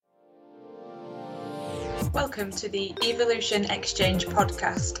Welcome to the Evolution Exchange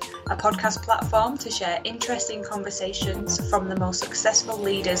podcast, a podcast platform to share interesting conversations from the most successful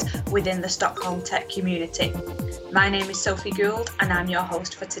leaders within the Stockholm tech community. My name is Sophie Gould and I'm your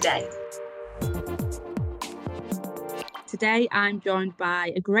host for today. Today, I'm joined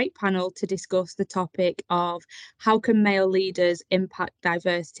by a great panel to discuss the topic of how can male leaders impact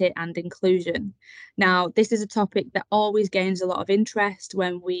diversity and inclusion. Now, this is a topic that always gains a lot of interest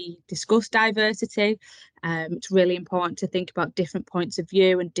when we discuss diversity. It's really important to think about different points of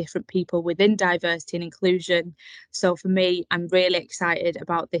view and different people within diversity and inclusion. So for me, I'm really excited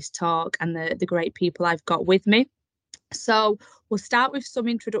about this talk and the great people I've got with me. So we'll start with some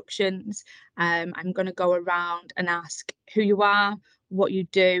introductions. I'm going to go around and ask who you are, what you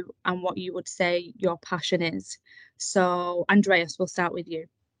do, and what you would say your passion is. So Andreas, we'll start with you.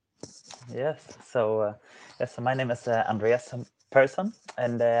 Yes. So my name is Andreas Persson,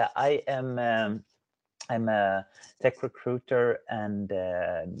 and I'm a tech recruiter and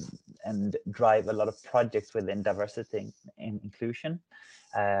drive a lot of projects within diversity and inclusion.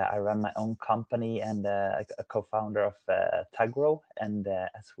 I run my own company and a co-founder of Tagro, and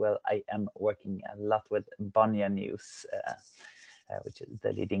as well I am working a lot with Bonnier News, which is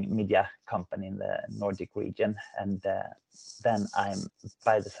the leading media company in the Nordic region. And then I'm,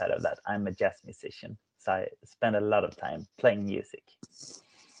 by the side of that, I'm a jazz musician. So I spend a lot of time playing music.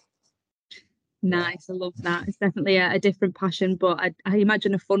 Nice, I love that. It's definitely a different passion, but I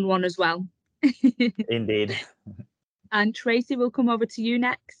imagine a fun one as well. Indeed. And Tracy, will come over to you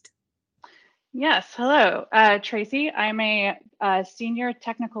next. Yes, hello, Tracy. I'm a senior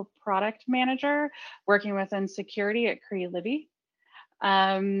technical product manager working within security at Cree Libby.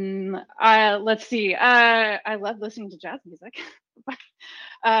 Let's see, I love listening to jazz music. But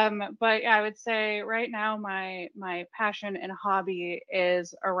yeah, I would say right now my passion and hobby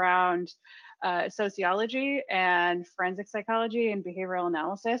is around sociology and forensic psychology and behavioral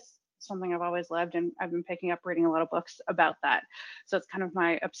analysis. Something I've always loved, and I've been picking up reading a lot of books about that. So it's kind of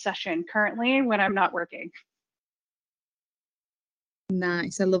my obsession currently when I'm not working.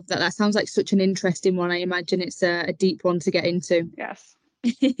 Nice, I love that. That sounds like such an interesting one. I imagine it's a deep one to get into. Yes.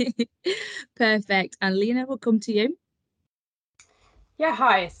 Perfect. And Lena, will come to you. Yeah,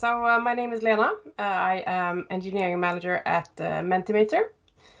 hi. So my name is Lena. I am engineering manager at Mentimeter.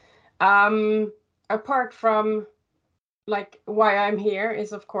 Apart from like why I'm here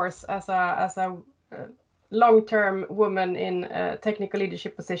is of course as a long-term woman in technical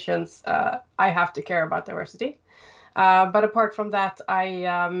leadership positions, I have to care about diversity. But apart from that,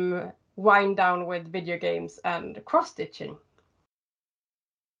 I wind down with video games and cross-stitching.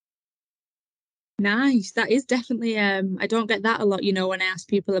 Nice. That is definitely I don't get that a lot, when I ask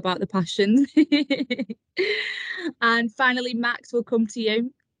people about the passions. And finally, Max, will come to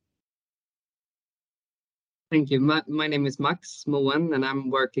you. Thank you. My name is Max Moen, and I'm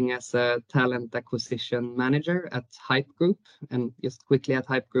working as a talent acquisition manager at Hype Group. And just quickly, at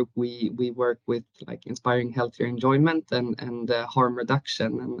Hype Group, we work with like inspiring healthier enjoyment and harm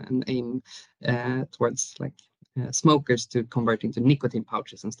reduction and aim towards like smokers to convert into nicotine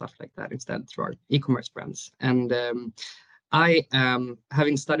pouches and stuff like that instead through our e-commerce brands. And I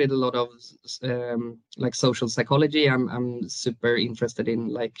having studied a lot of like social psychology, I'm super interested in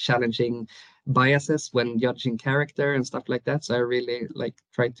like challenging biases when judging character and stuff like that. So I really like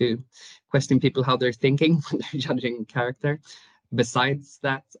try to question people how they're thinking when they're judging character. Besides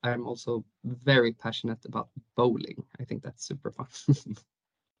that, I'm also very passionate about bowling. I think that's super fun.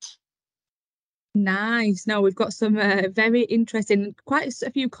 Nice. No, we've got some very interesting, quite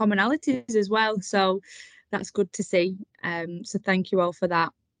a few commonalities as well. So that's good to see. So thank you all for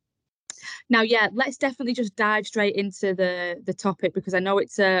that. Now, yeah, let's definitely just dive straight into the topic, because I know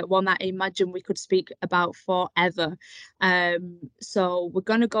it's one that I imagine we could speak about forever. So we're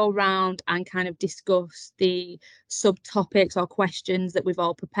going to go around and kind of discuss the subtopics or questions that we've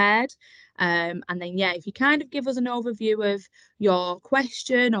all prepared. And then, yeah, if you kind of give us an overview of your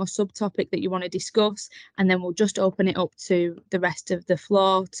question or subtopic that you want to discuss, and then we'll just open it up to the rest of the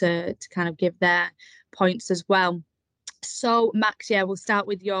floor to kind of give their points as well. So Max, yeah, we'll start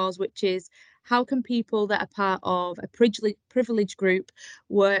with yours, which is how can people that are part of a privileged group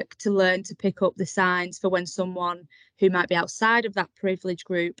work to learn to pick up the signs for when someone who might be outside of that privileged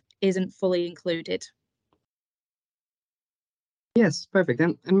group isn't fully included? Yes, perfect.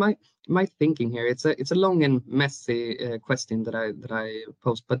 And my thinking here, it's a long and messy question that I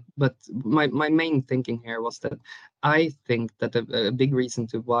posed, but my main thinking here was that I think that a big reason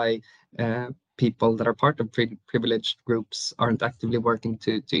to why people that are part of privileged groups aren't actively working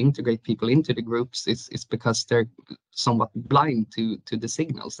to integrate people into the groups is because they're somewhat blind to the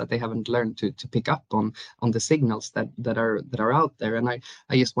signals, that they haven't learned to pick up on the signals that are out there. And I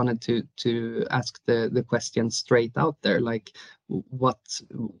just wanted to ask the question straight out there, like what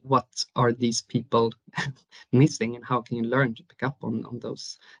are these people missing, and how can you learn to pick up on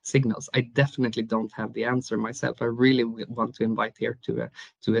those signals? I definitely don't have the answer myself. I really want to invite here to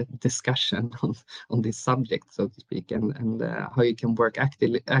a discussion on this subject, so to speak, and how you can work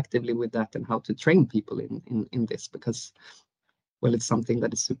actively with that, and how to train people in this, because, well, it's something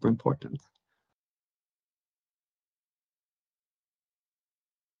that is super important.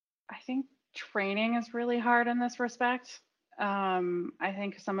 I think training is really hard in this respect. I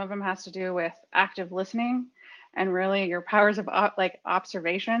think some of them has to do with active listening and really your powers of like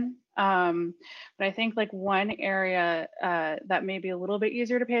observation. But I think like one area that may be a little bit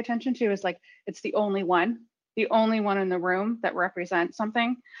easier to pay attention to is like, it's the only one in the room that represents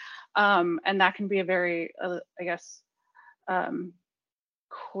something. And that can be a very, I guess,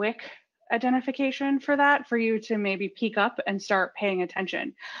 quick identification for that, for you to maybe peek up and start paying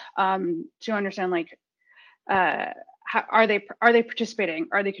attention, to understand like, are they participating?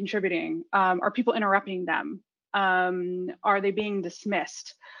 Are they contributing? Are people interrupting them? Are they being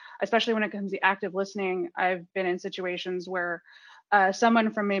dismissed? Especially when it comes to active listening, I've been in situations where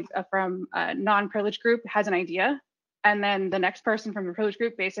someone from a non-privileged group has an idea, and then the next person from the privileged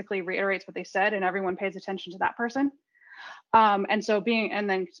group basically reiterates what they said, and everyone pays attention to that person. And so being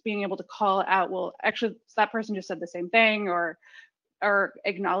able to call out, well, actually, that person just said the same thing, or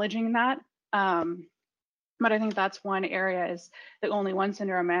acknowledging that. But I think that's one area, is the only one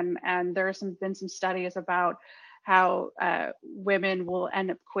syndrome, and there have been some studies about how women will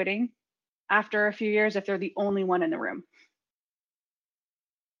end up quitting after a few years if they're the only one in the room.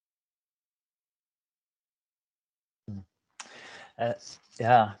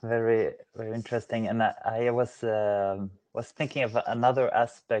 Yeah, very, very interesting. And I was thinking of another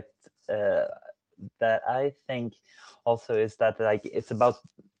aspect that I think also is that, like, it's about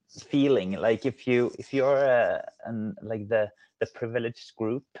feeling. Like if you're like the privileged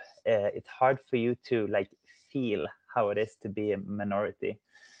group, it's hard for you to like feel how it is to be a minority.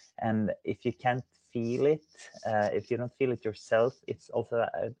 And if you can't feel it, if you don't feel it yourself, it's also,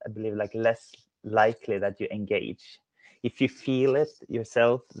 I believe, like less likely that you engage. If you feel it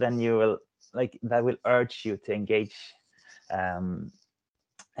yourself, then you will, like, that will urge you to engage.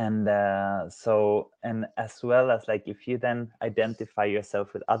 So, and as well as, like, if you then identify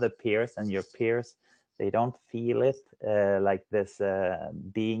yourself with other peers, and your peers, they don't feel it, like this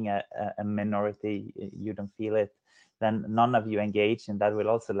being a minority, you don't feel it, then none of you engage, and that will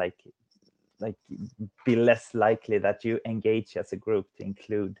also like be less likely that you engage as a group to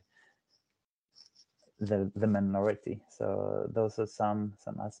include the minority. So those are some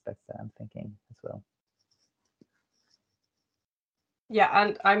aspects that I'm thinking as well. Yeah,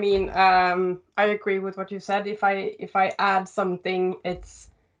 and I mean, I agree with what you said. If I add something,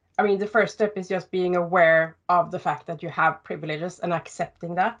 I mean, the first step is just being aware of the fact that you have privileges and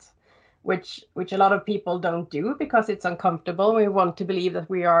accepting that, which a lot of people don't do because it's uncomfortable. We want to believe that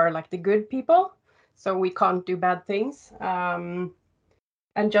we are like the good people, so we can't do bad things. And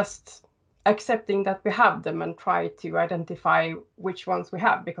just accepting that we have them and try to identify which ones we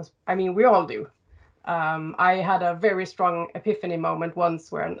have, because I mean, we all do. I had a very strong epiphany moment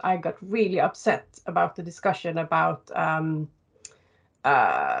once where I got really upset about the discussion about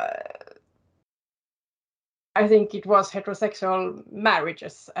I think it was heterosexual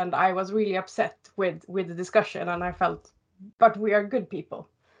marriages, and I was really upset with the discussion, and I felt, but we are good people.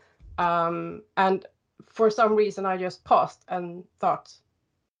 And for some reason I just paused and thought,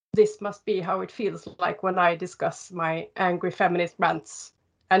 this must be how it feels like when I discuss my angry feminist rants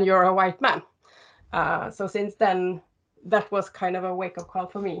and you're a white man. So since then, that was kind of a wake-up call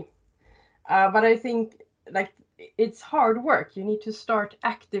for me. But I think, like, it's hard work. You need to start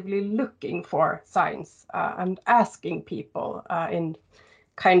actively looking for signs and asking people in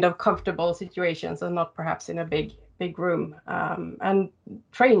kind of comfortable situations, and not perhaps in a big room, and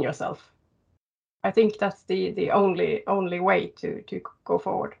train yourself. I think that's the only way to go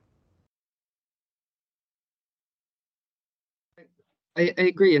forward. I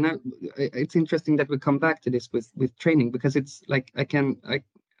agree, and it's interesting that we come back to this with training, because it's like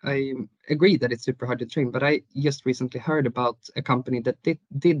I agree that it's super hard to train, but I just recently heard about a company that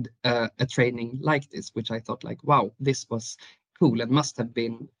did a training like this, which I thought, like, wow, this was cool and must have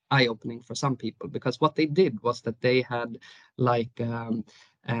been eye-opening for some people, because what they did was that they had like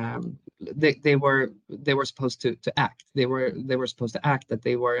they were supposed to act. They were supposed to act that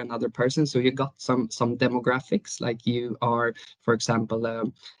they were another person. So you got some demographics, like you are, for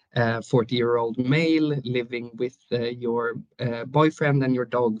example, 40-year-old male living with your boyfriend and your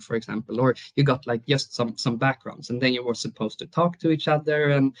dog, for example, or you got like just some backgrounds, and then you were supposed to talk to each other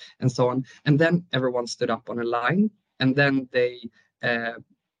and so on. And then everyone stood up on a line, and then they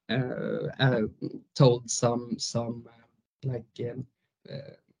told some like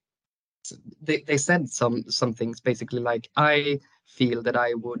they said some things basically like, I feel that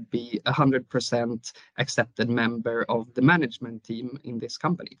I would be 100% accepted member of the management team in this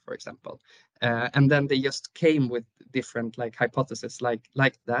company, for example. And then they just came with different like hypotheses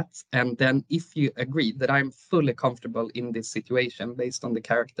like that. And then if you agree that I'm fully comfortable in this situation based on the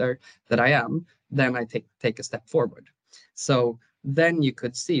character that I am, then I take a step forward. So then you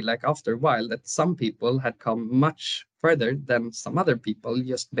could see, like after a while, that some people had come much further than some other people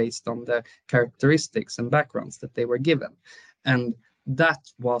just based on the characteristics and backgrounds that they were given. And that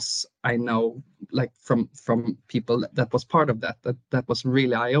was, I know, like from people that was part of that was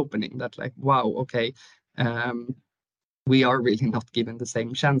really eye-opening, that like, wow, okay, we are really not given the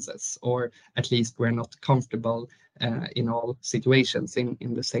same chances, or at least we're not comfortable in all situations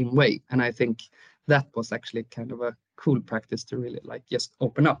in the same way. And I think that was actually kind of a cool practice to really like just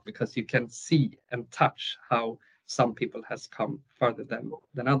open up, because you can see and touch how some people has come further than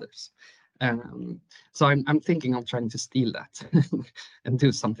others. So I'm thinking of trying to steal that and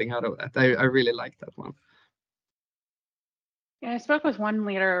do something out of that. I really like that one. Yeah, I spoke with one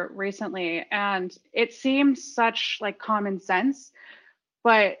leader recently, and it seemed such like common sense,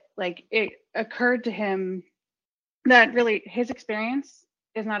 but like it occurred to him that really his experience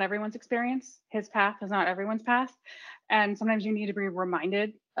is not everyone's experience. His path is not everyone's path. And sometimes you need to be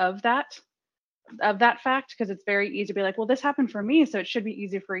reminded of that fact, because it's very easy to be like, well, this happened for me, so it should be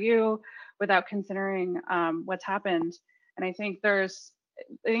easy for you, without considering what's happened. And I think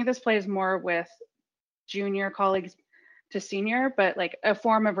this plays more with junior colleagues to senior, but like a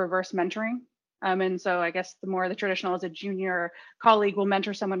form of reverse mentoring. And so I guess the more the traditional is a junior colleague will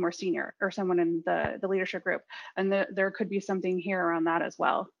mentor someone more senior or someone in the leadership group. And there could be something here around that as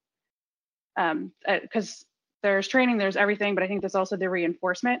well. Because there's training, there's everything, but I think there's also the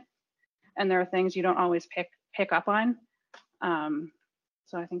reinforcement, and there are things you don't always pick up on.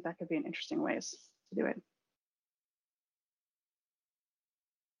 So I think that could be an interesting ways to do it.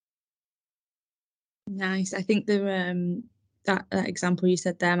 Nice. I think the that example you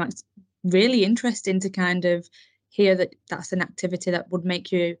said there, Max, really interesting to kind of hear that that's an activity that would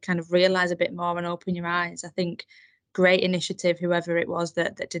make you kind of realize a bit more and open your eyes. I think great initiative, whoever it was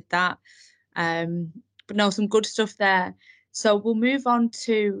that did that. But no, some good stuff there. So we'll move on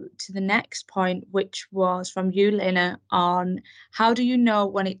to the next point, which was from you, Lena, on how do you know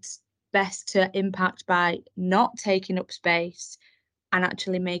when it's best to impact by not taking up space and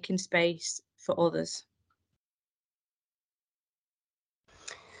actually making space for others?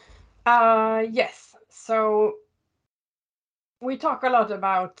 Yes. So we talk a lot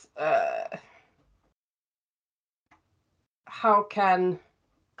about how can,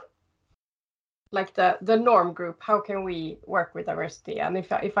 like the norm group, how can we work with diversity? And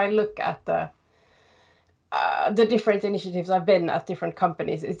if I look at the different initiatives I've been at different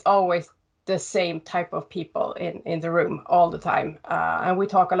companies, it's always the same type of people in the room all the time. And we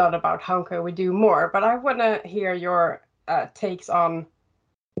talk a lot about how can we do more, but I want to hear your takes on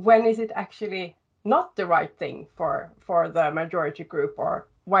when is it actually not the right thing for the majority group or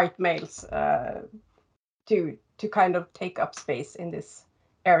white males to kind of take up space in this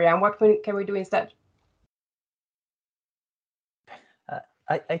area, and what can we do instead?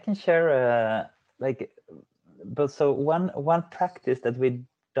 I can share but so one practice that we've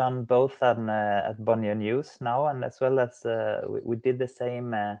done both at Bonnier News now, and as well as we did the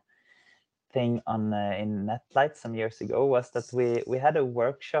same thing on in Netlight some years ago, was that we had a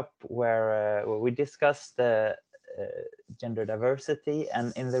workshop where we discussed gender diversity,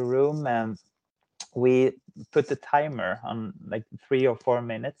 and in the room we put a timer on like 3 or 4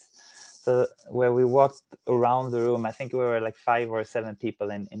 minutes. So where we walked around the room, I think we were like 5 or 7 people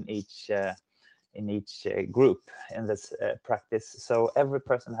in each group in this practice. So every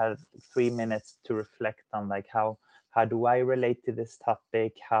person had 3 minutes to reflect on like how do I relate to this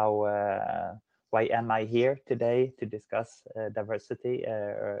topic? Why am I here today to discuss diversity,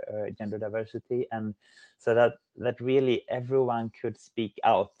 or gender diversity? And so that really everyone could speak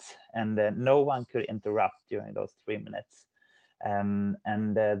out, and no one could interrupt during those 3 minutes. And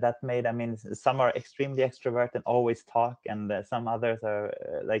that made, I mean, some are extremely extrovert and always talk, and some others are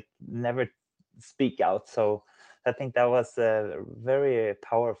like never speak out. So I think that was very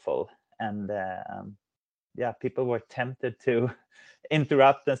powerful. And yeah, people were tempted to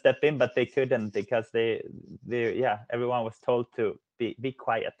interrupt and step in, but they couldn't, because everyone was told to be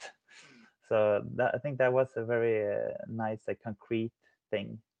quiet. So I think that was a very nice, concrete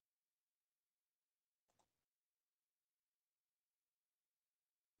thing.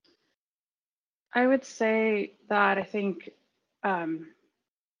 I would say that I think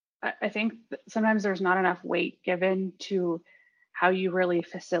sometimes there's not enough weight given to how you really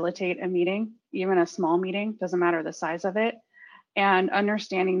facilitate a meeting, even a small meeting, doesn't matter the size of it, and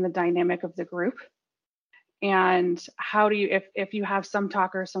understanding the dynamic of the group. And how do you, if you have some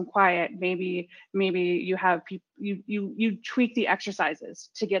talker, some quiet, maybe you have people, you tweak the exercises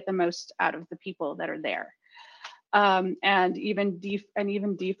to get the most out of the people that are there. And even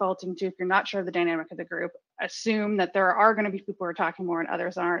defaulting to, if you're not sure of the dynamic of the group, assume that there are going to be people who are talking more and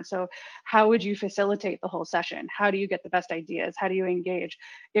others aren't. So how would you facilitate the whole session? How do you get the best ideas? How do you engage?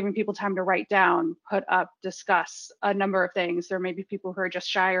 Giving people time to write down, put up, discuss a number of things. There may be people who are just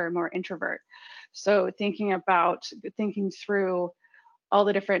shyer and more introvert. So thinking through all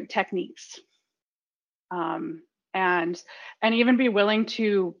the different techniques, and even be willing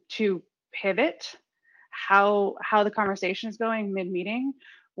to pivot how the conversation is going mid-meeting,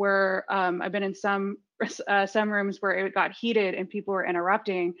 where I've been in some rooms where it got heated and people were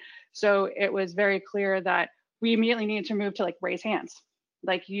interrupting. So it was very clear that we immediately needed to move to raise hands.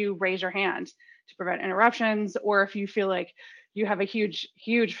 Like, you raise your hand to prevent interruptions, or if you feel like you have a huge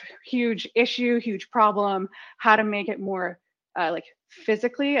issue, huge problem, how to make it more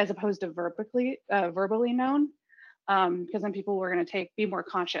physically as opposed to verbally known, because then people were going to be more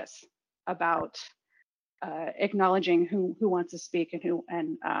conscious about acknowledging who wants to speak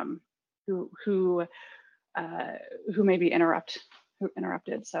and who may be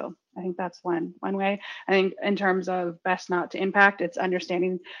interrupted. So I think that's one way. I think in terms of best not to impact, it's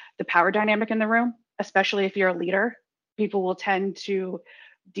understanding the power dynamic in the room, especially if you're a leader. People will tend to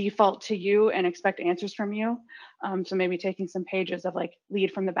default to you and expect answers from you. So maybe taking some pages of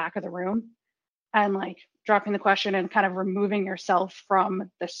lead from the back of the room and dropping the question and kind of removing yourself from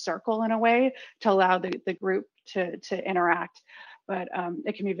the circle in a way to allow the group to interact. But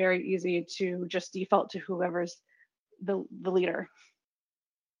it can be very easy to just default to whoever's the leader.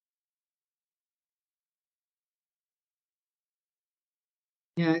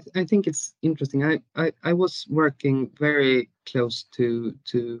 Yeah, I think it's interesting. I was working very close to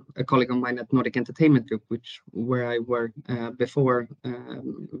a colleague of mine at Nordic Entertainment Group, where I worked before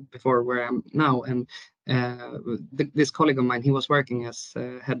where I am now. And this colleague of mine, he was working as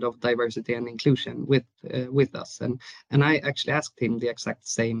head of diversity and inclusion with us, and I actually asked him the exact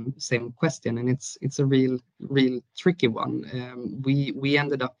same question, and it's a real tricky one. We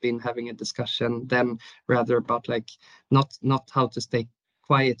ended up in having a discussion then rather about not how to stay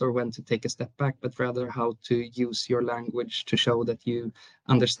quiet or when to take a step back, but rather how to use your language to show that you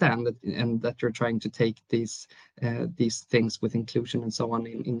understand that, and that you're trying to take these things with inclusion and so on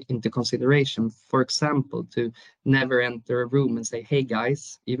into consideration. For example, to never enter a room and say, "Hey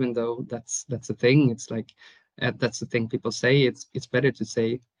guys," even though that's a thing. It's that's the thing people say. It's better to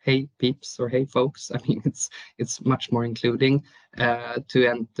say, "Hey peeps," or "Hey folks." I mean, it's much more including. To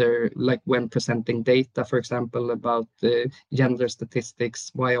enter, when presenting data, for example, about the gender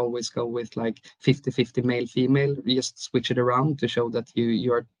statistics, why always go with 50-50 male female? Just switch it around to show that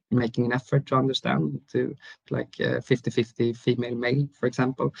you're making an effort to understand, to 50-50 female male, for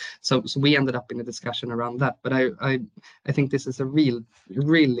example. So we ended up in a discussion around that. But I think this is a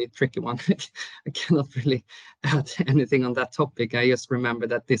really tricky one. I cannot really add anything on that topic. I just remember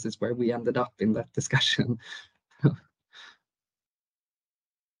that this is where we ended up in that discussion.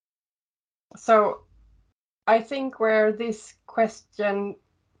 So I think where this question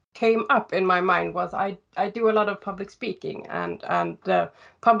came up in my mind was I do a lot of public speaking, and the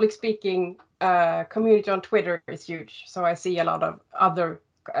public speaking community on Twitter is huge. So I see a lot of other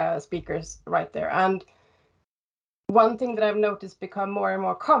speakers right there. And one thing that I've noticed become more and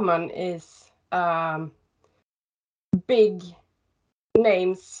more common is big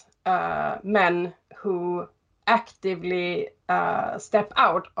names, men who actively step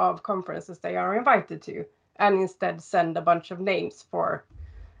out of conferences they are invited to, and instead send a bunch of names for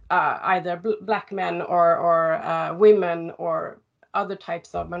either black men or women or other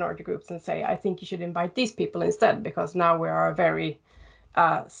types of minority groups, and say, I think you should invite these people instead, because now we are a very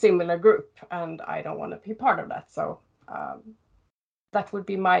similar group and I don't want to be part of that. So that would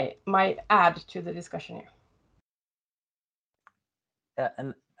be my add to the discussion here.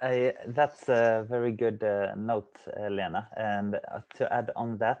 And that's a very good note, Lena. And to add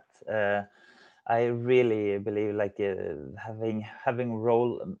on that, I really believe having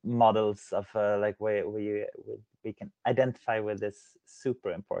role models of where we can identify with is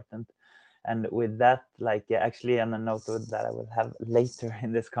super important. And with that, like, yeah, actually on a note that I will have later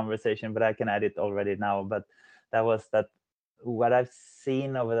in this conversation, but I can add it already now. But that was that what I've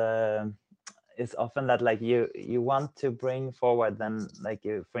seen over the is often that like you want to bring forward then like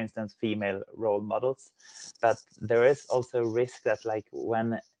for instance female role models, but there is also a risk that like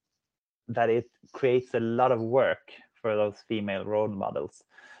when that it creates a lot of work for those female role models.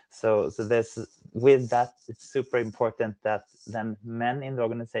 So there's with that, it's super important that then men in the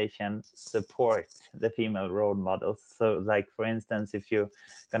organization support the female role models. So like for instance, if you're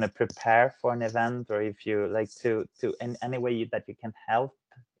going to prepare for an event, or if you like to in any way that you can help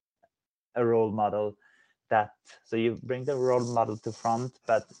a role model, that so you bring the role model to front,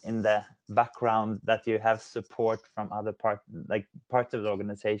 but in the background that you have support from other parts of the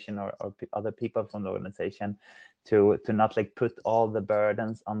organization, or other people from the organization, to not like put all the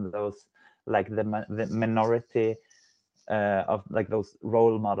burdens on those like the minority of like those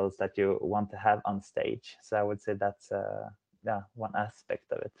role models that you want to have on stage. So I would say that's yeah, one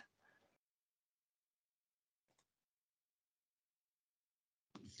aspect of it.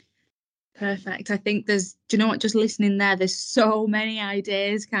 Perfect. I think there's, do you know what, just listening there, there's so many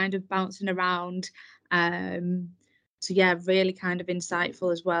ideas kind of bouncing around. So yeah, really kind of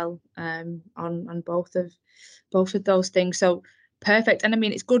insightful as well, on both of those things. So perfect. And I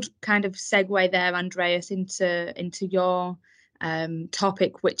mean, it's good kind of segue there, Andreas, into your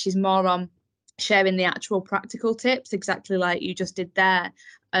topic, which is more on sharing the actual practical tips, exactly like you just did there,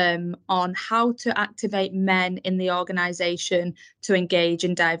 on how to activate men in the organisation to engage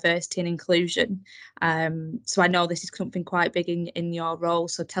in diversity and inclusion. So I know this is something quite big in your role,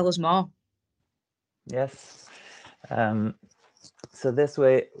 so tell us more. Yes. So this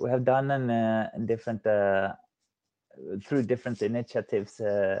way we have done in different through different initiatives.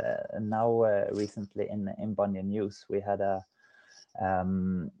 Now recently in Bonnier News, we had a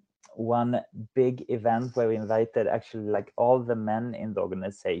one big event where we invited actually like all the men in the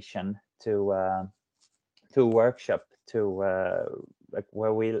organization to a workshop like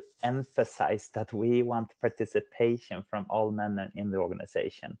where we emphasize that we want participation from all men in the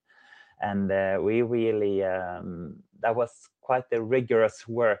organization. And we really that was quite a rigorous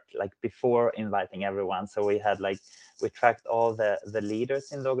work, like before inviting everyone. So we had like we tracked all the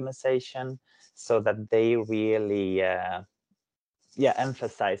leaders in the organization so that they really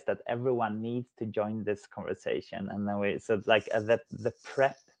emphasize that everyone needs to join this conversation. And then we so like the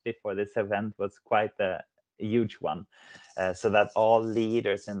prep before this event was quite a huge one, so that all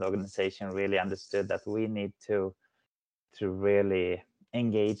leaders in the organization really understood that we need to really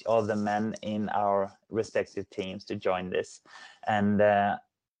engage all the men in our respective teams to join this. And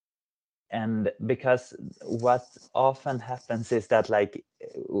because what often happens is that like,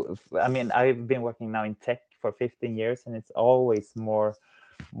 I mean, I've been working now in tech for 15 years, and it's always more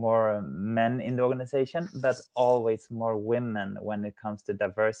men in the organization, but always more women when it comes to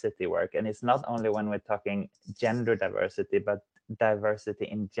diversity work. And it's not only when we're talking gender diversity, but diversity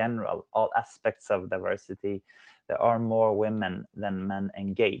in general, all aspects of diversity. There are more women than men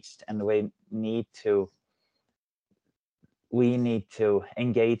engaged, and we need to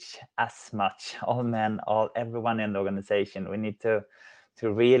engage as much, all men, everyone in the organization. We need to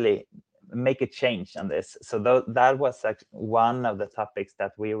really make a change on this. So that was like one of the topics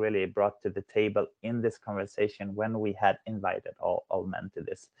that we really brought to the table in this conversation when we had invited all men to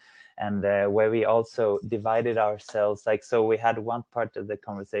this. And where we also divided ourselves, like, so we had one part of the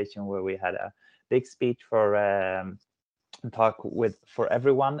conversation where we had a big speech for talk for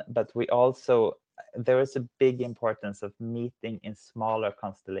everyone, but we also, there is a big importance of meeting in smaller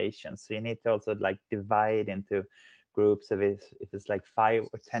constellations. So you need to also like divide into groups of if it's like 5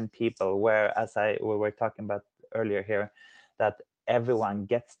 or 10 people, where as we were talking about earlier here, that everyone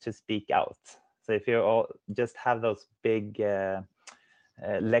gets to speak out. So if you all just have those big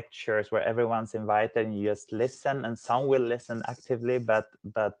lectures where everyone's invited and you just listen, and some will listen actively, but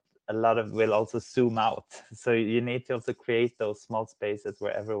a lot of will also zoom out. So you need to also create those small spaces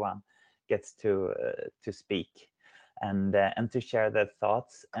where everyone gets to speak and to share their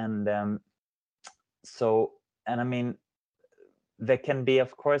thoughts. And I mean, there can be,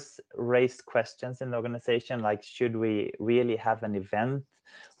 of course, raised questions in the organization, like, should we really have an event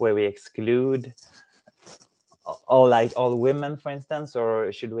where we exclude all women, for instance,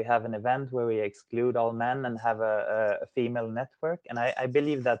 or should we have an event where we exclude all men and have a female network? And I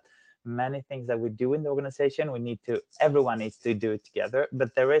believe that many things that we do in the organization, everyone needs to do it together,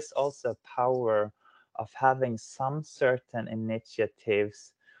 but there is also power of having some certain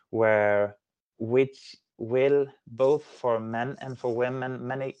initiatives which will, both for men and for women,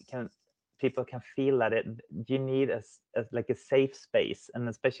 people can feel that you need like a safe space, and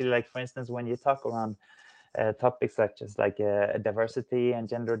especially like, for instance, when you talk around topics such as like diversity and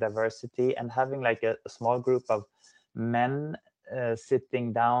gender diversity, and having like a small group of men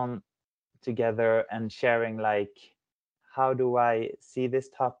sitting down together and sharing like, how do I see this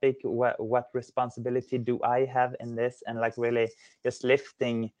topic, what responsibility do I have in this, and like really just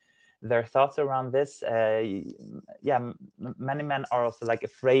lifting their thoughts around this. Many men are also like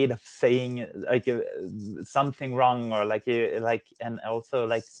afraid of saying like something wrong, or like and also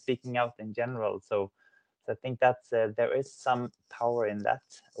like speaking out in general. So I think that's there is some power in that,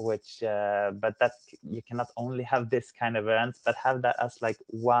 which but that you cannot only have this kind of events, but have that as like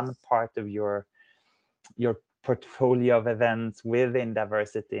one part of your portfolio of events within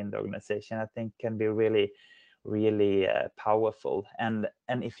diversity in the organization. I think can be really powerful. And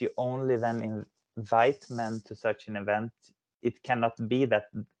if you only then invite men to such an event, it cannot be that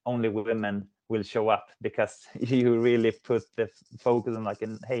only women will show up, because you really put the focus on like,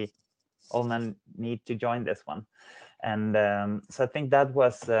 hey, all men need to join this one. And so I think that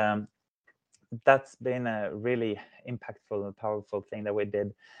was that's been a really impactful and powerful thing that we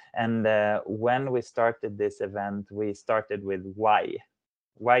did. And when we started this event, we started with why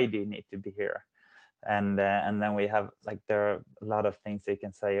do you need to be here? And then we have like, there are a lot of things you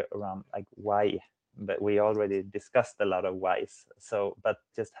can say around like why, but we already discussed a lot of whys. So but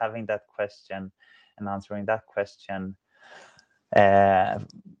just having that question and answering that question,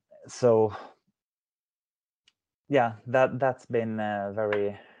 so yeah, that's been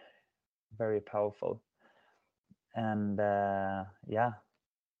very powerful. And yeah,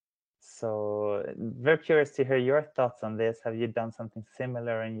 so very curious to hear your thoughts on this. Have you done something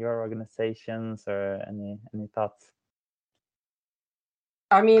similar in your organizations, or any thoughts?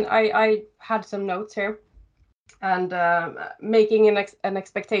 I mean, I had some notes here, and making an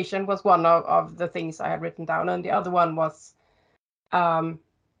expectation was one of the things I had written down, and the other one was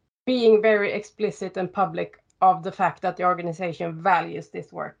being very explicit and public of the fact that the organization values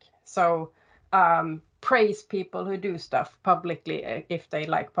this work. So praise people who do stuff publicly if they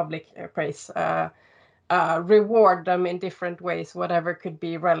like public praise. Reward them in different ways, whatever could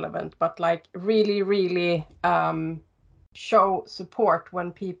be relevant, but like really show support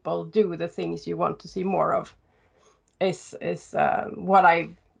when people do the things you want to see more of is what I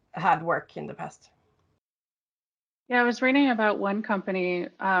had work in the past. Yeah, I was reading about one company,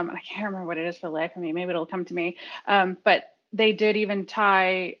 I can't remember what it is for the life of me, maybe it'll come to me, but they did even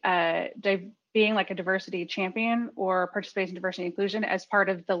tie being like a diversity champion or participation, diversity, inclusion as part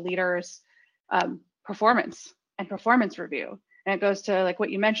of the leader's performance and performance review. And it goes to like what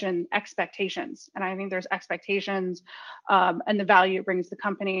you mentioned, expectations. And I think there's expectations and the value it brings the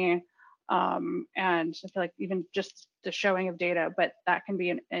company. And I feel like even just the showing of data, but that can be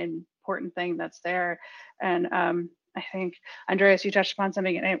an important thing that's there. And I think, Andreas, you touched upon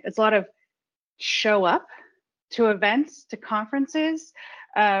something, and it's a lot of show up to events, to conferences.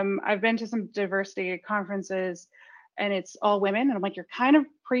 I've been to some diversity conferences and it's all women. And I'm like, you're kind of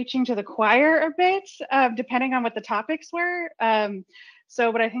preaching to the choir a bit, depending on what the topics were.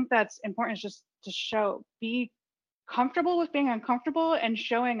 So, but I think that's important, is just to be comfortable with being uncomfortable and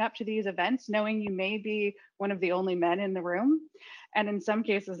showing up to these events, knowing you may be one of the only men in the room. And in some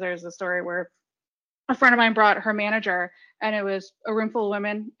cases, there's a story where a friend of mine brought her manager and it was a room full of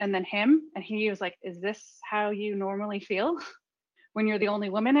women and then him. And he was like, is this how you normally feel when you're the only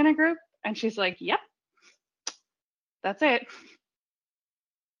woman in a group? And she's like, yep, that's it.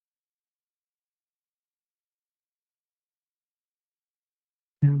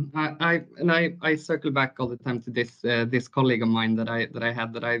 I circle back all the time to this colleague of mine that I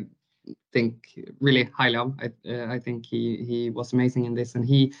think really highly of. I think he was amazing in this, and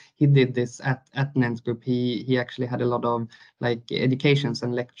he did this at Nens Group. He actually had a lot of like educations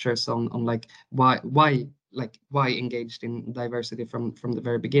and lectures on like why engaged in diversity from the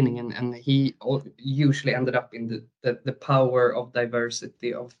very beginning, and he usually ended up in the power of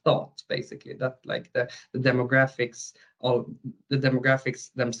diversity of thought, basically, that like the demographics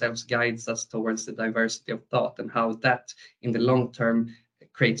themselves guides us towards the diversity of thought, and how that in the long term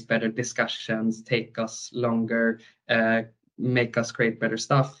creates better discussions, take us longer, make us create better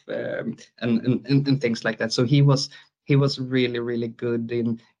stuff, and things like that. So he was really good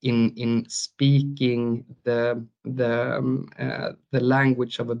in speaking the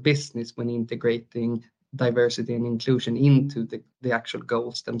language of a business when integrating diversity and inclusion into the actual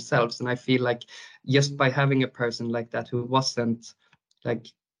goals themselves. And I feel like just by having a person like that, who wasn't like,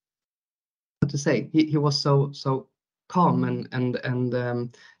 what to say, he was so calm and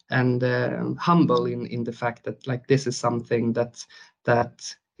humble in the fact that like this is something that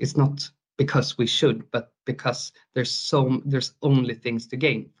is not because we should, but because there's only things to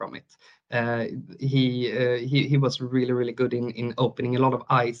gain from it. He was really good in opening a lot of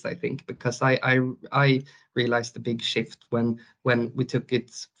eyes, I think, because I realized the big shift when we took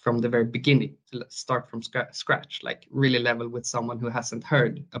it from the very beginning to start from scratch, like really level with someone who hasn't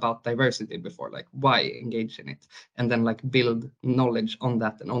heard about diversity before, like why engage in it, and then like build knowledge on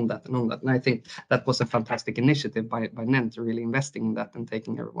that and on that and on that. And I think that was a fantastic initiative by NEN to really investing in that and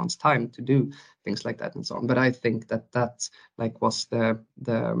taking everyone's time to do things like that and so on. But I think that like was the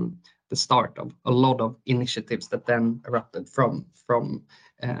start of a lot of initiatives that then erupted from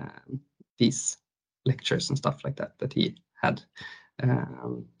these lectures and stuff like that he had.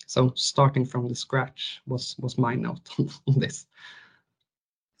 So starting from the scratch was my note on this.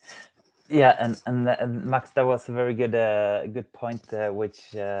 Yeah, and Max, that was a very good point, which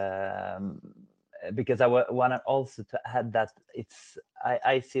because I wanted also to add that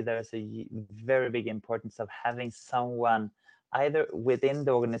I see there's a very big importance of having someone either within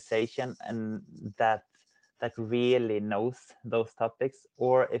the organization and that really knows those topics,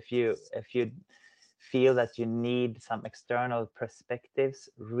 or if you feel that you need some external perspectives,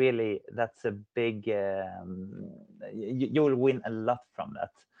 really that's a big you will win a lot from that.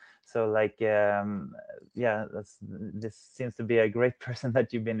 So like yeah, this seems to be a great person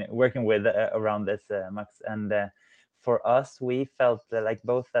that you've been working with around this, Max. And for us, we felt like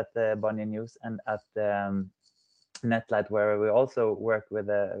both at the Bonnier News and at Netlight, where we also work with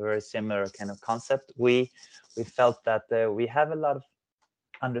a very similar kind of concept, we felt that we have a lot of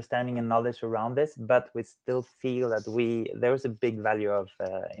understanding and knowledge around this, but we still feel that there is a big value of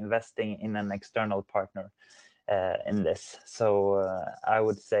investing in an external partner in this. So I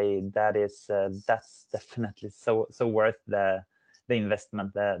would say that's definitely so worth the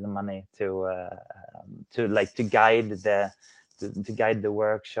investment, the money to guide the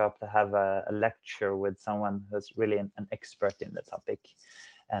workshop, to have a lecture with someone who's really an expert in the topic.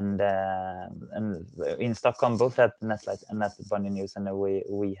 And in Stockholm, both at Netlight and at Bonnier News, and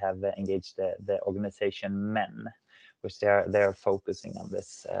we have engaged the organization MEN, which they're focusing on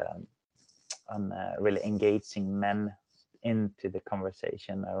this, on really engaging men into the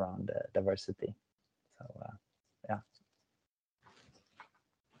conversation around diversity. So yeah.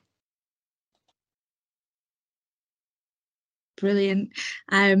 Brilliant.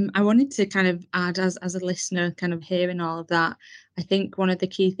 I wanted to kind of add, as a listener, kind of hearing all of that, I think one of the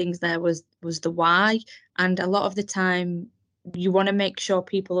key things there was the why. And a lot of the time you want to make sure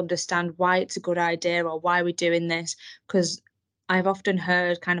people understand why it's a good idea or why we're doing this, because I've often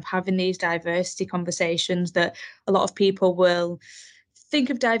heard kind of having these diversity conversations that a lot of people will think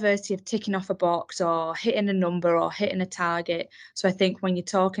of diversity of ticking off a box or hitting a number or hitting a target. So I think when you're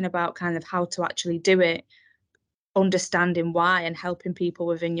talking about kind of how to actually do it, understanding why and helping people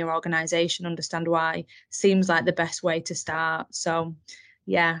within your organization understand why seems like the best way to start. So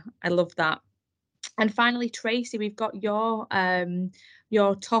yeah, I love that. And finally, Tracy, we've got your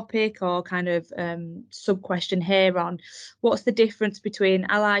topic or kind of sub question here on what's the difference between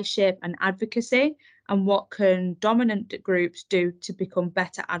allyship and advocacy, and what can dominant groups do to become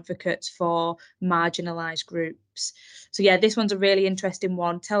better advocates for marginalized groups. So yeah, this one's a really interesting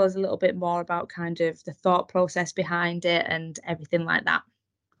one. Tell us a little bit more about kind of the thought process behind it and everything like that.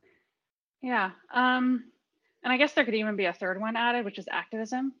 Yeah, and I guess there could even be a third one added, which is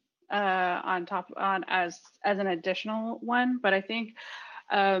activism as an additional one. But I think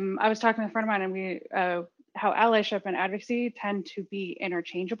I was talking to a friend of mine, and how allyship and advocacy tend to be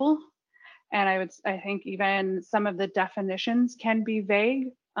interchangeable. And I think even some of the definitions can be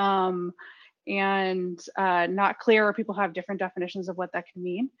vague and not clear, or people have different definitions of what that can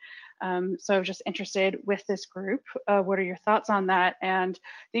mean. So I was just interested with this group. What are your thoughts on that? And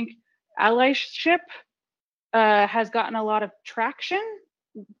I think allyship has gotten a lot of traction,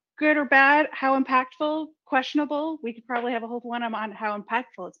 good or bad, how impactful, questionable. We could probably have a whole one on how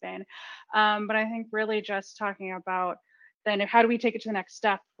impactful it's been. But I think really just talking about then how do we take it to the next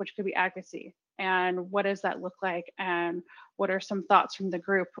step, which could be advocacy, and what does that look like, and what are some thoughts from the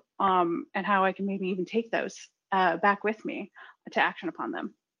group, and how I can maybe even take those back with me to action upon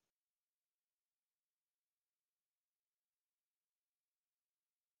them.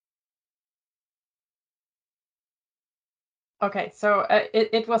 Okay, so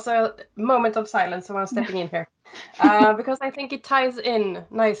it was a moment of silence, so I'm stepping in here because I think it ties in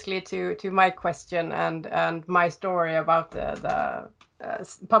nicely to my question and my story about the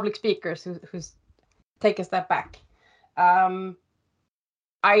public speakers who's take a step back. I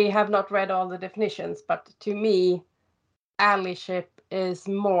have not read all the definitions, but to me, allyship is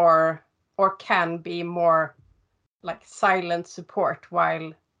more, or can be more, like silent support,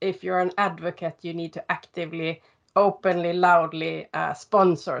 while if you're an advocate, you need to actively, openly, loudly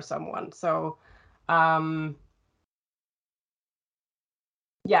sponsor someone. So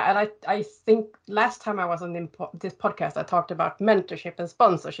yeah, and I think last time I was on this podcast, I talked about mentorship and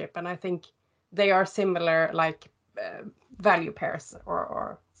sponsorship, and I think they are similar, like value pairs,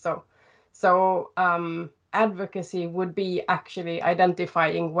 or so. So advocacy would be actually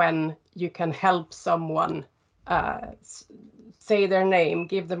identifying when you can help someone, say their name,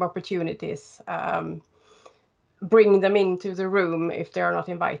 give them opportunities, bring them into the room if they are not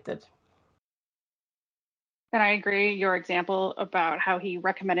invited. And I agree. Your example about how he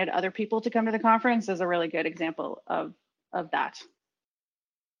recommended other people to come to the conference is a really good example of that.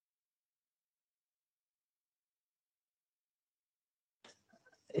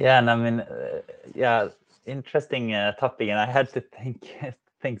 Yeah, and I mean, yeah, interesting topic, and I had to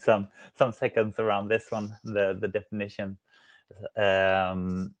think some seconds around this one, the definition. I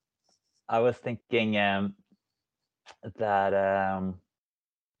was thinking that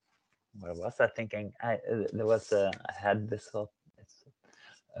where was I thinking? There was I had this thought.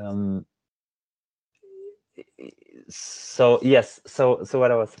 So yes, so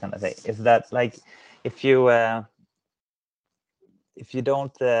what I was gonna say is that, like, if you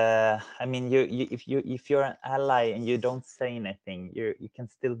don't I mean, if you're an ally and you don't say anything, you can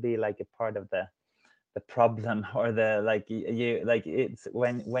still be like a part of the problem, or the, like, you like, it's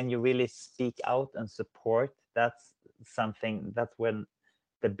when you really speak out and support, that's when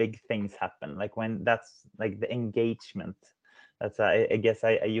the big things happen, like when that's like the engagement. That's I guess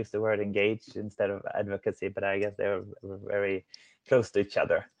I use the word engaged instead of advocacy, but I guess they're very close to each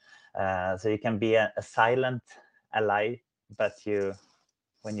other. So you can be a silent ally, but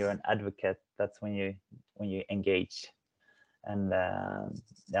when you're an advocate, that's when you engage, and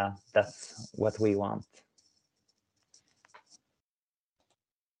yeah, that's what we want.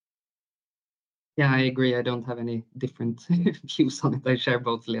 Yeah, I agree. I don't have any different views on it. I share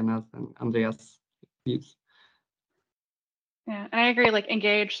both Lena's and Andreas' views. Yeah, and I agree. Like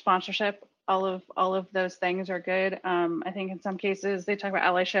engage, sponsorship, all of those things are good. I think in some cases they talk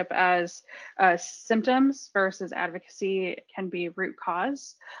about allyship as symptoms versus advocacy can be root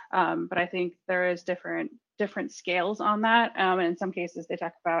cause. But I think there is different scales on that. And in some cases they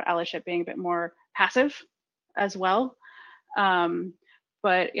talk about allyship being a bit more passive as well.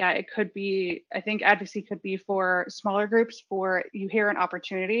 But yeah, it could be, I think advocacy could be for smaller groups, for you hear an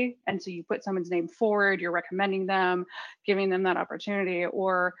opportunity and so you put someone's name forward, you're recommending them, giving them that opportunity,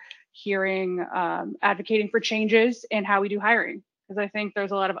 or hearing, advocating for changes in how we do hiring. Because I think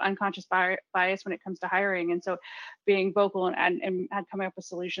there's a lot of unconscious bias when it comes to hiring. And so being vocal and coming up with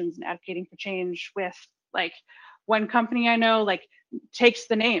solutions and advocating for change with, like, one company I know, like, takes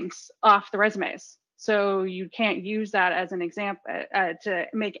the names off the resumes. So you can't use that as an example to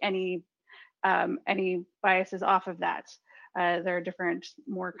make any biases off of that. There are different,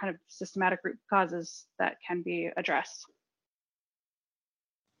 more kind of systematic root causes that can be addressed.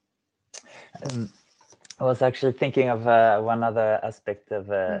 I was actually thinking of one other aspect of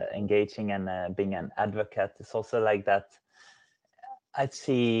engaging and being an advocate. It's also like that. I'd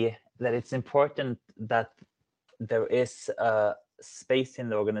see that it's important that there is a space in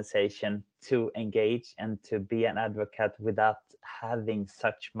the organization to engage and to be an advocate without having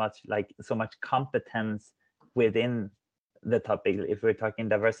so much competence within the topic. If we're talking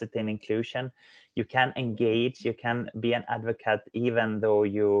diversity and inclusion, you can engage, you can be an advocate even though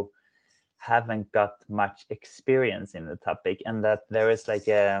you haven't got much experience in the topic, and that there is like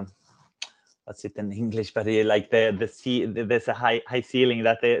a, what's it in English, but like there's a high ceiling,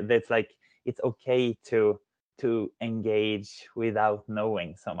 that it's like it's okay to engage without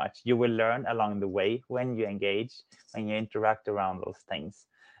knowing so much. You will learn along the way when you engage, when you interact around those things,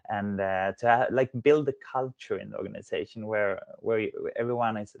 and to like build a culture in the organization where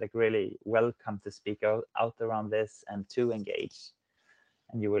everyone is like really welcome to speak out around this and to engage,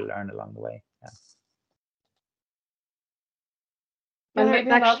 and you will learn along the way. Yeah. And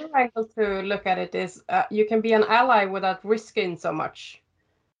maybe another angle to look at it is you can be an ally without risking so much.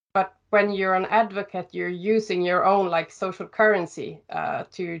 But when you're an advocate, you're using your own, like, social currency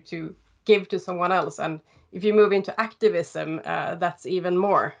to give to someone else. And if you move into activism, that's even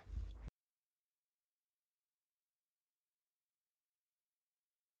more.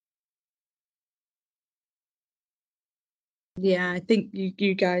 Yeah, I think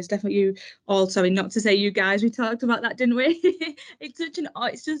you guys definitely, you all, sorry, not to say you guys, we talked about that, didn't we?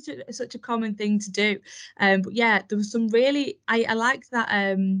 It's just such a common thing to do. But yeah, there was some really, I liked that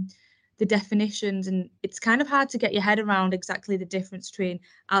the definitions, and it's kind of hard to get your head around exactly the difference between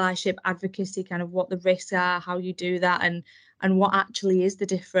allyship, advocacy, kind of what the risks are, how you do that. And and what actually is the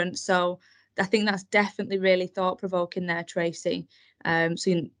difference. So I think that's definitely really thought-provoking there, Tracy. So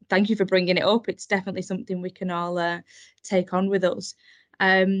thank you for bringing it up. It's definitely something we can all take on with us.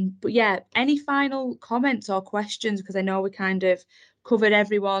 But yeah, any final comments or questions? Because I know we kind of covered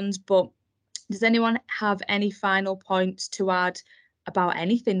everyone's, but does anyone have any final points to add about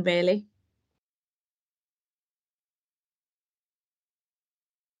anything really?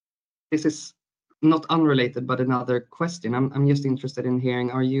 This is not unrelated, but another question. I'm just interested in hearing,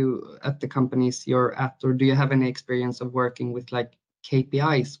 are you at the companies you're at, or do you have any experience of working with like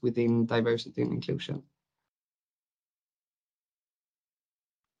KPIs within diversity and inclusion?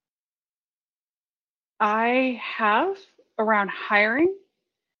 I have around hiring.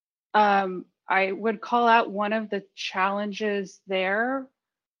 I would call out one of the challenges there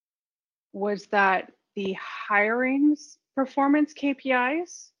was that the hiring's performance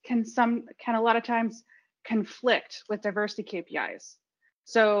KPIs can a lot of times conflict with diversity KPIs.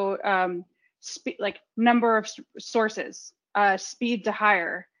 So like number of sources, speed to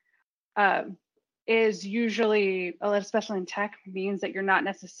hire is usually, especially in tech, means that you're not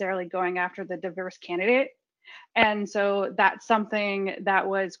necessarily going after the diverse candidate. And so that's something that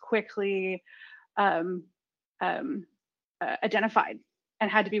was quickly identified and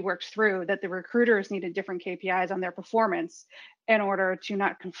had to be worked through, that the recruiters needed different KPIs on their performance in order to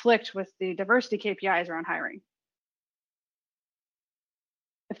not conflict with the diversity KPIs around hiring.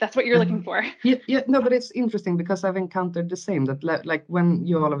 If that's what you're looking for. Yeah, no, but it's interesting because I've encountered the same, that like when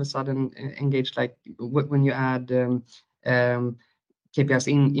you all of a sudden engage, like when you add KPIs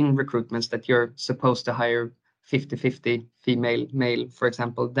in recruitments that you're supposed to hire 50-50 female, male, for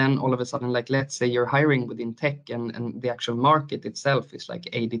example, then all of a sudden, like, let's say you're hiring within tech and the actual market itself is like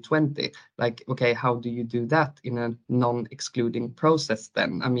 80-20. Like, okay, how do you do that in a non-excluding process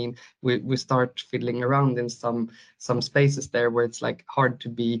then? I mean, we start fiddling around in some spaces there where it's like hard to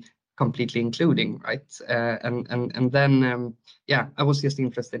be completely including, right? And then yeah, I was just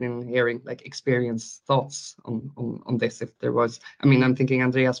interested in hearing like experience thoughts on this. If there was, I mean, I'm thinking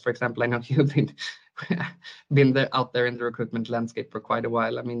Andreas, for example. I know you've been out there in the recruitment landscape for quite a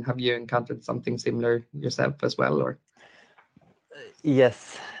while. I mean, have you encountered something similar yourself as well, or?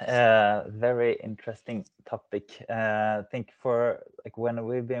 Yes, very interesting topic. I think for like when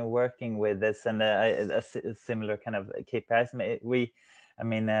we've been working with this and a similar kind of KPIs, I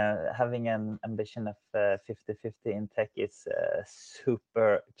mean, having an ambition of 50-50 in tech is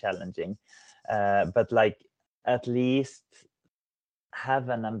super challenging. But like at least have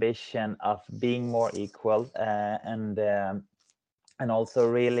an ambition of being more equal and also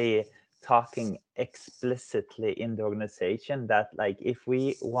really talking explicitly in the organization that like if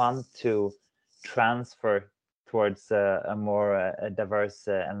we want to transfer towards a more diverse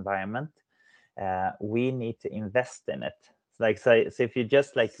environment, we need to invest in it. Like so if you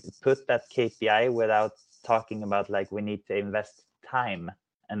just like put that KPI without talking about like we need to invest time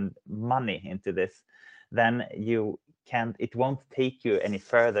and money into this, then it won't take you any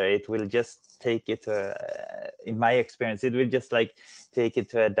further. It will just take it to in my experience, it will just like take it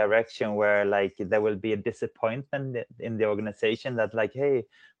to a direction where like there will be a disappointment in the organization that like, hey,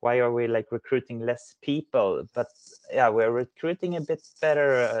 why are we like recruiting less people? But yeah, we're recruiting a bit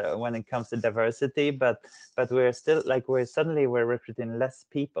better when it comes to diversity, but we're still like we're recruiting less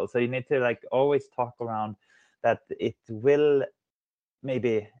people. So you need to like always talk around that it will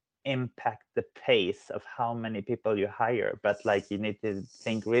maybe impact the pace of how many people you hire, but like you need to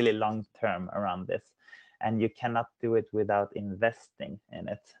think really long term around this, and you cannot do it without investing in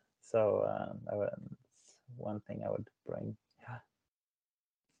it. So that's one thing I would bring. Yeah.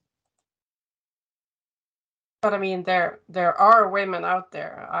 But I mean, there are women out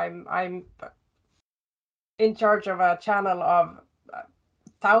there. I'm in charge of a channel of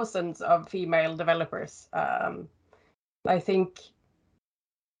thousands of female developers. I think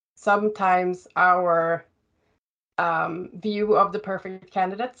sometimes our view of the perfect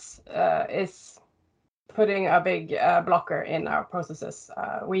candidates is putting a big blocker in our processes.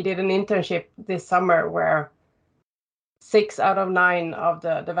 We did an internship this summer where 6 out of 9 of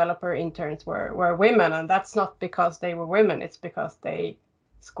the developer interns were women, and that's not because they were women, it's because they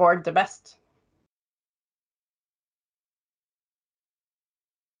scored the best.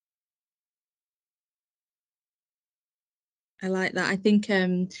 I like that. I think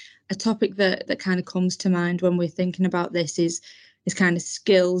a topic that kind of comes to mind when we're thinking about this is kind of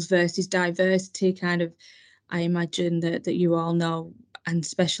skills versus diversity. Kind of, I imagine that you all know, and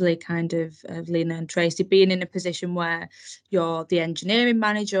especially kind of Lena and Tracy, being in a position where you're the engineering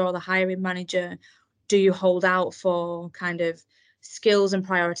manager or the hiring manager, do you hold out for kind of skills and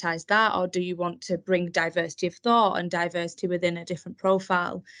prioritize that, or do you want to bring diversity of thought and diversity within a different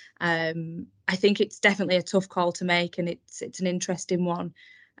profile? I think it's definitely a tough call to make, and it's an interesting one.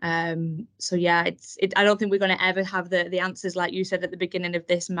 So yeah, I don't think we're going to ever have the answers like you said at the beginning of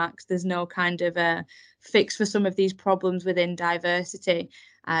this, Max. There's no kind of a fix for some of these problems within diversity.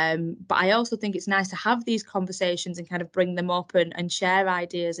 But I also think it's nice to have these conversations and kind of bring them up and share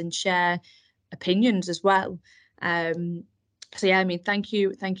ideas and share opinions as well. So yeah, I mean, thank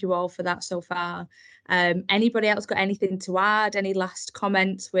you all for that so far. Anybody else got anything to add? Any last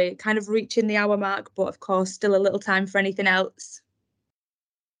comments? We're kind of reaching the hour mark, but of course, still a little time for anything else.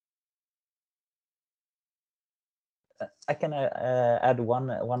 I can add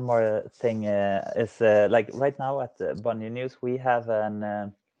one more thing. Is like right now at Bonnier News we have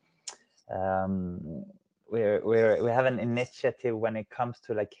an we have an initiative when it comes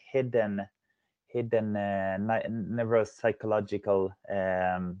to like hidden neuropsychological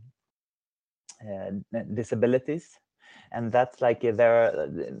disabilities, and that's like there are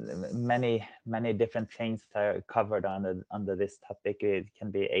many different things that are covered under this topic. It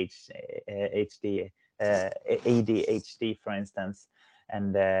can be HD, ADHD, for instance,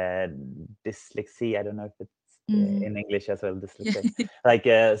 and dyslexia. I don't know if it's in English as well, dyslexia. Like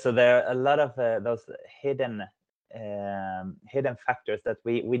so there are a lot of those hidden factors that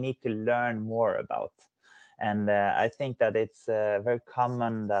we need to learn more about. And I think that it's very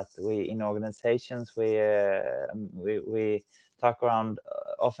common that we in organizations we talk around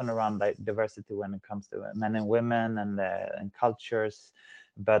often around like diversity when it comes to men and women and cultures,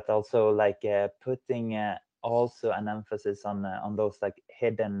 but also like putting also an emphasis on those like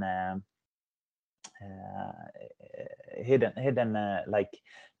hidden like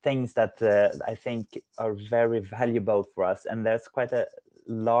things that I think are very valuable for us. And there's quite a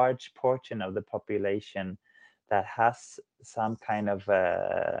large portion of the population that has some kind of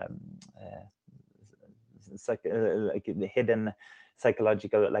like the hidden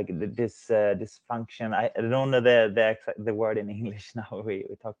psychological like this dysfunction. I don't know the word in English now. We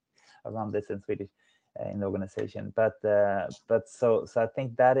talk around this in Swedish in the organization, but so I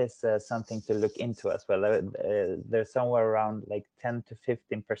think that is something to look into as well. There's somewhere around like 10 to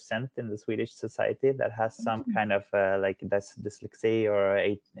 15% in the Swedish society that has some kind of like dyslexia or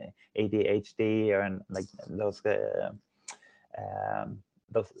ADHD or like those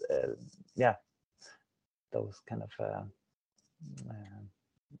those kind of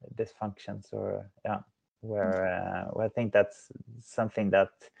dysfunctions, or where I think that's something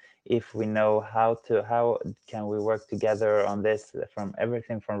that if we know how can we work together on this, from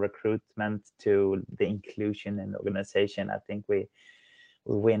everything from recruitment to the inclusion in the organization, I think we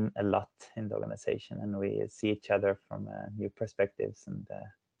win a lot in the organization, and we see each other from new perspectives. And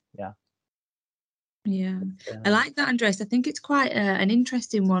I like that, Andres. I think it's quite an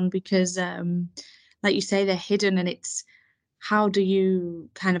interesting one because like you say, they're hidden, and it's how do you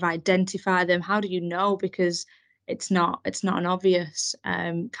kind of identify them? How do you know? Because it's not an obvious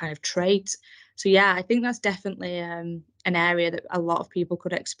kind of trait. So yeah, I think that's definitely an area that a lot of people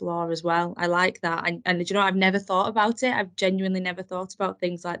could explore as well. I like that, and you know, I've never thought about it. I've genuinely never thought about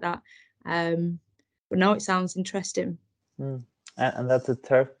things like that. But no, it sounds interesting. And that's a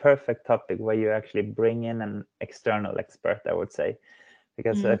perfect topic where you actually bring in an external expert, I would say.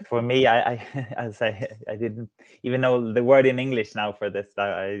 Because for me, I didn't even know the word in English now for this.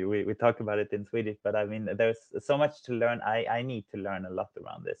 We talk about it in Swedish, but I mean, there's so much to learn. I need to learn a lot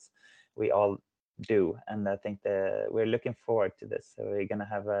around this. We all do, and I think we're looking forward to this. So we're gonna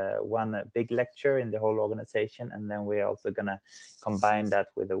have one big lecture in the whole organization, and then we're also gonna combine that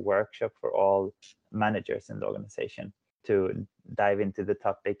with a workshop for all managers in the organization to dive into the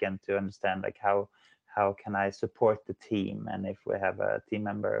topic and to understand like how can I support the team, and if we have a team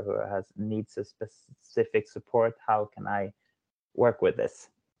member who needs a specific support, how can I work with this?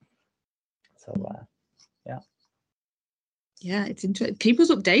 So it's interesting. Keep us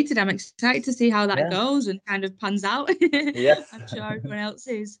updated. I'm excited to see how that goes and kind of pans out. Yes. I'm sure everyone else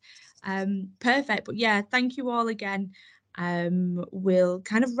is. Perfect. But yeah, thank you all again. We'll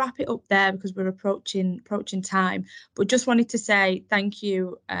kind of wrap it up there because we're approaching time, but just wanted to say thank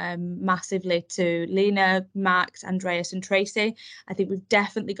you massively to Lena, Max, Andreas and Tracy. I think we've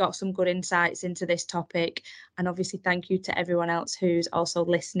definitely got some good insights into this topic, and obviously thank you to everyone else who's also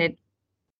listening.